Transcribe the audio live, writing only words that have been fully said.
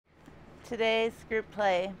today's group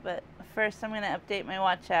play, but first I'm going to update my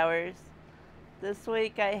watch hours. This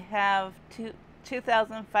week I have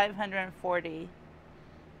 2,540,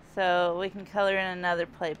 so we can color in another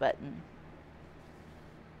play button.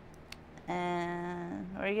 And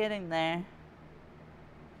we're getting there.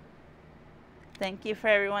 Thank you for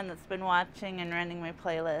everyone that's been watching and running my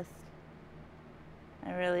playlist.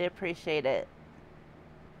 I really appreciate it.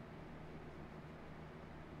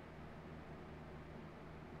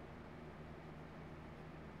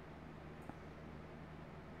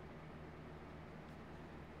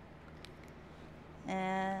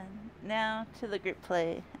 And now to the group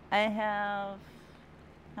play. I have,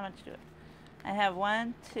 how much do I have?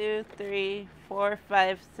 1, 2, 3, 4,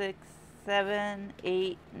 5, 6, 7,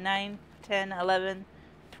 8, 9, 10, 11,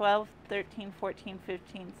 12, 13, 14,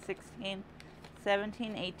 15, 16,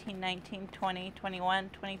 17, 18, 19, 20, 21,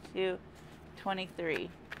 22, 23.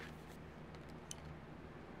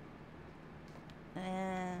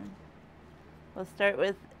 And we'll start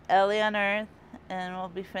with Ellie on Earth, and we'll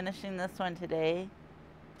be finishing this one today.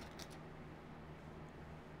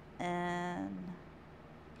 And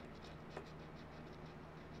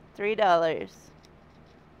 $3.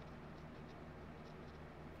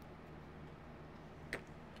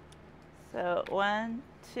 So 1,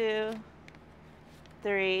 2,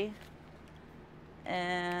 3,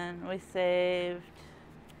 and we saved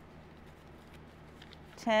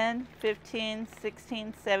 10, 15,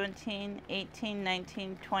 16, 17, 18,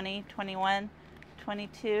 19, 20, 21,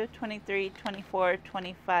 22, 23, 24,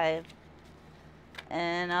 25.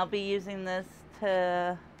 And I'll be using this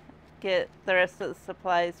to get the rest of the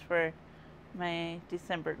supplies for my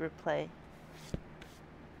December group play.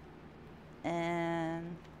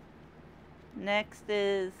 And next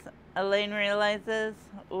is Elaine Realizes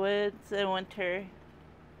Woods and Winter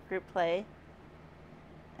group play.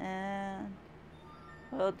 And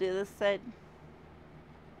we'll do this side.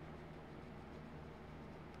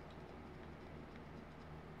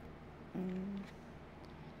 Mm,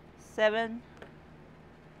 7.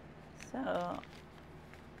 So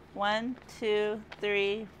 1, 2,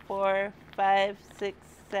 3, 4, 5, 6,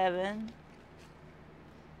 7.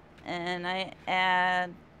 And I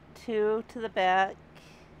add 2 to the back.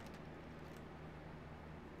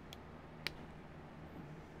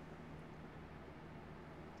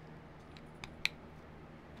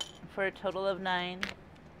 For a total of 9.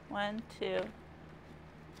 1, 2.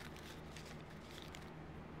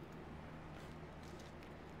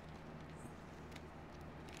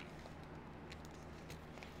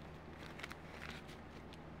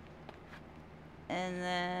 And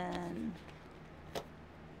then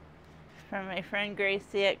from my friend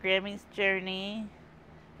Gracie at Grammy's Journey,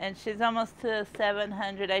 and she's almost to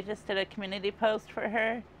 700. I just did a community post for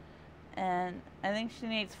her, and I think she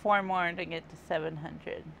needs 4 more to get to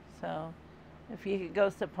 700. So if you could go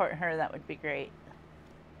support her, that would be great.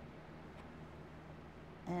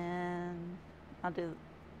 And I'll do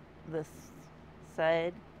this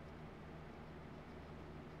side.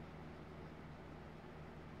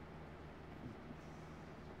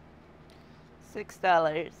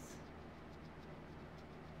 $6.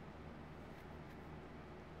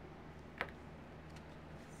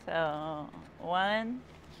 So 1,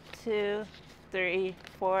 2, 3,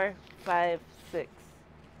 4, 5, 6.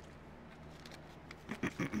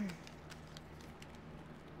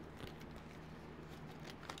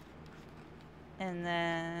 And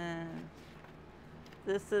then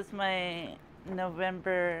this is my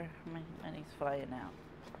November, my money's flying out.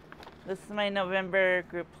 This is my November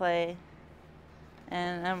group play.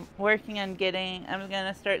 And I'm working on I'm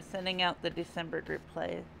gonna start sending out the December group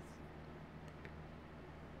plays.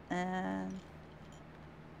 And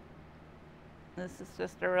this is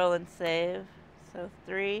just a roll and save. So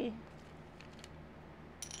 3,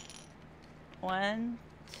 1,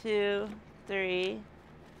 2, 3.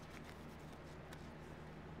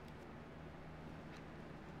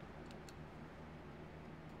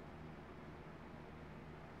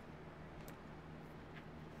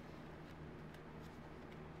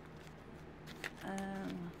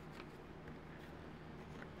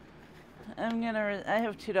 I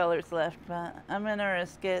have $2 left, but I'm gonna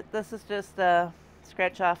risk it. This is just a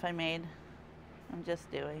scratch off I made. I'm just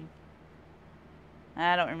doing.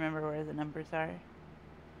 I don't remember where the numbers are.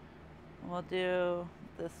 We'll do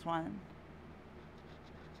this one.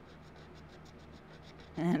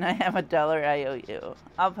 And I have $1 IOU.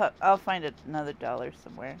 I'll find another dollar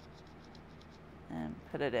somewhere and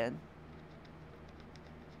put it in.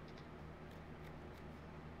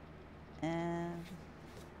 And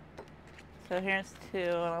so here's 2,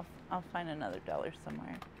 and I'll find another dollar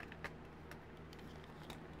somewhere.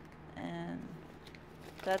 And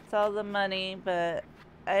That's all the money, but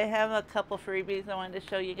I have a couple freebies I wanted to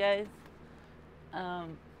show you guys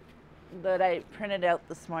that I printed out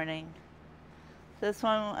this morning. This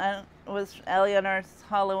one was Eleanor's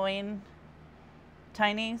Halloween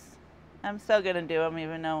Tinies. I'm still going to do them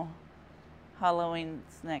even though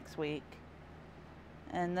Halloween's next week.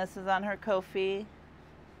 And this is on her Ko-fi.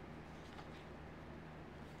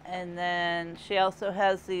 And then she also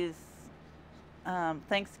has these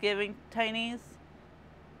Thanksgiving Tinies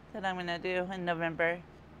that I'm going to do in November.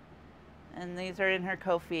 And these are in her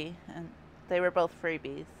Ko-fi, and they were both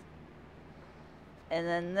freebies. And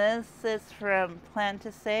then this is from Plan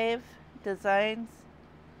to Save Designs,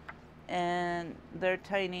 and they're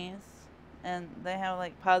tinies, and they have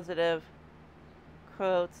like positive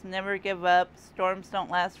quotes. Never give up, storms don't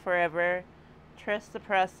last forever, trust the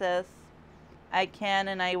process, I can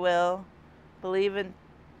and I will, believe in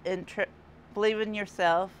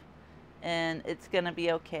yourself, and it's gonna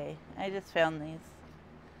be okay. I just found these.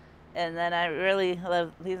 And then I really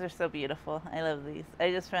love, these are so beautiful. I love these. I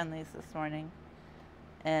just found these this morning.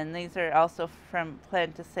 And these are also from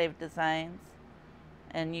Plan to Save Designs.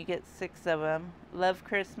 And you get 6 of them. Love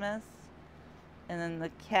Christmas. And then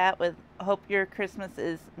the cat with Hope Your Christmas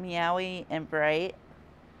is meowy and bright.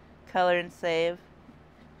 Color and Save.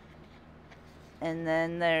 And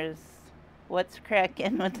then there's What's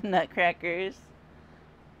Crackin' with the Nutcrackers.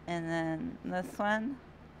 And then this one.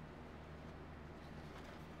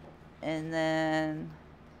 And then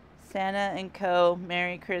Santa and Co.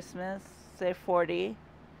 Merry Christmas. Save 40.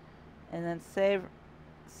 And then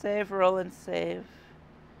Save, Roll and Save.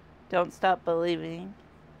 Don't Stop Believing.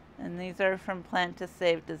 And these are from Plan to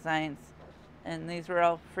Save Designs. And these were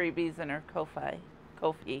all freebies in our Ko-fi.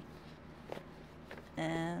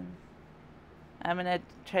 And I'm going to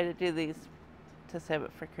try to do these to save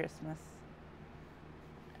it for Christmas.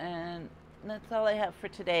 And that's all I have for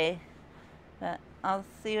today. But I'll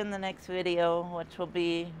see you in the next video, which will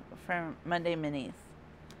be from Monday Minis.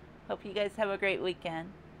 Hope you guys have a great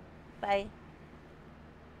weekend. Bye.